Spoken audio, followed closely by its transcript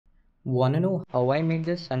Wanna know how I made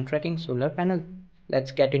this sun tracking solar panel?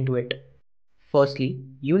 Let's get into it. Firstly,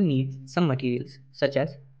 you'll need some materials such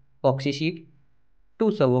as epoxy sheet,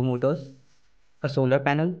 two servo motors, a solar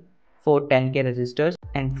panel, four 10K resistors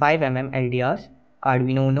and 5 LDRs,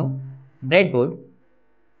 Arduino Uno, breadboard,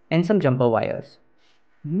 and some jumper wires.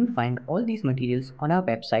 You'll find all these materials on our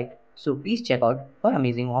website, so please check out our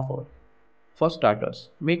amazing offer. For starters,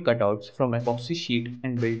 make cutouts from epoxy sheet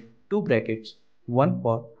and build two brackets, one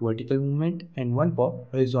for vertical movement and one for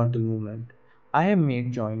horizontal movement. I have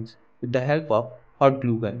made joints with the help of hot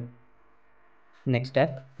glue gun. Next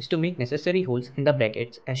step is to make necessary holes in the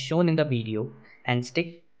brackets as shown in the video and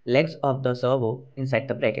stick legs of the servo inside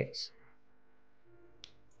the brackets.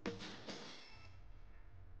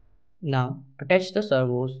 Now attach the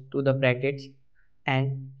servos to the brackets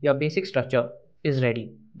and your basic structure is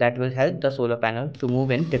ready that will help the solar panel to move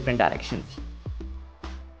in different directions.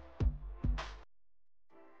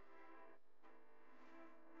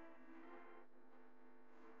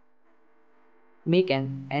 Make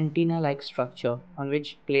an antenna-like structure on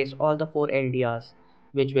which place all the 4 LDRs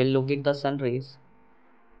which will locate the sun rays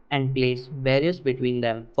and place barriers between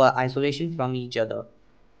them for isolation from each other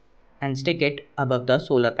and stick it above the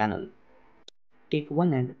solar panel. Take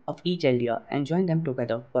one end of each LDR and join them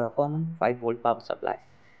together for a common 5-volt power supply,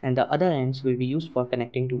 and the other ends will be used for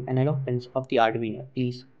connecting to analog pins of the Arduino.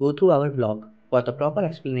 Please go through our vlog for the proper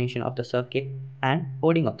explanation of the circuit and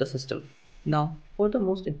coding of the system. Now, for the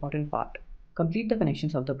most important part, complete the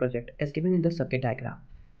connections of the project as given in the circuit diagram.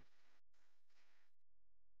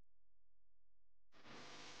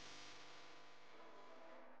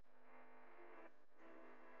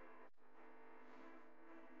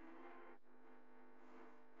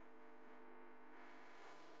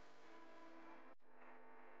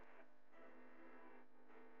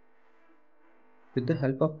 With the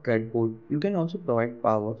help of breadboard, you can also provide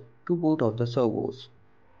power to both of the servos.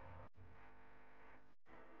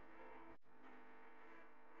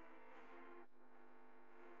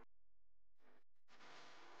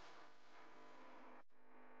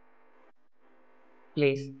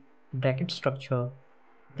 Place bracket structure,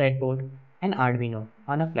 breadboard, and Arduino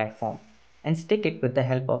on a platform and stick it with the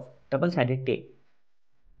help of double-sided tape.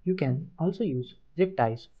 You can also use zip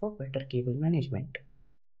ties for better cable management.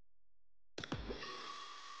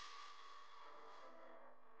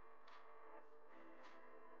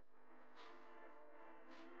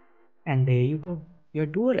 And there you go. Your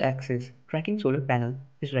dual axis tracking solar panel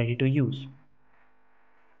is ready to use.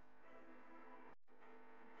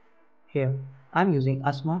 Here, I'm using a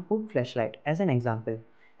smartphone flashlight as an example.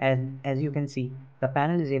 And as you can see, the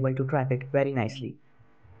panel is able to track it very nicely.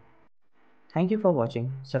 Thank you for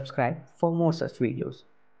watching. Subscribe for more such videos.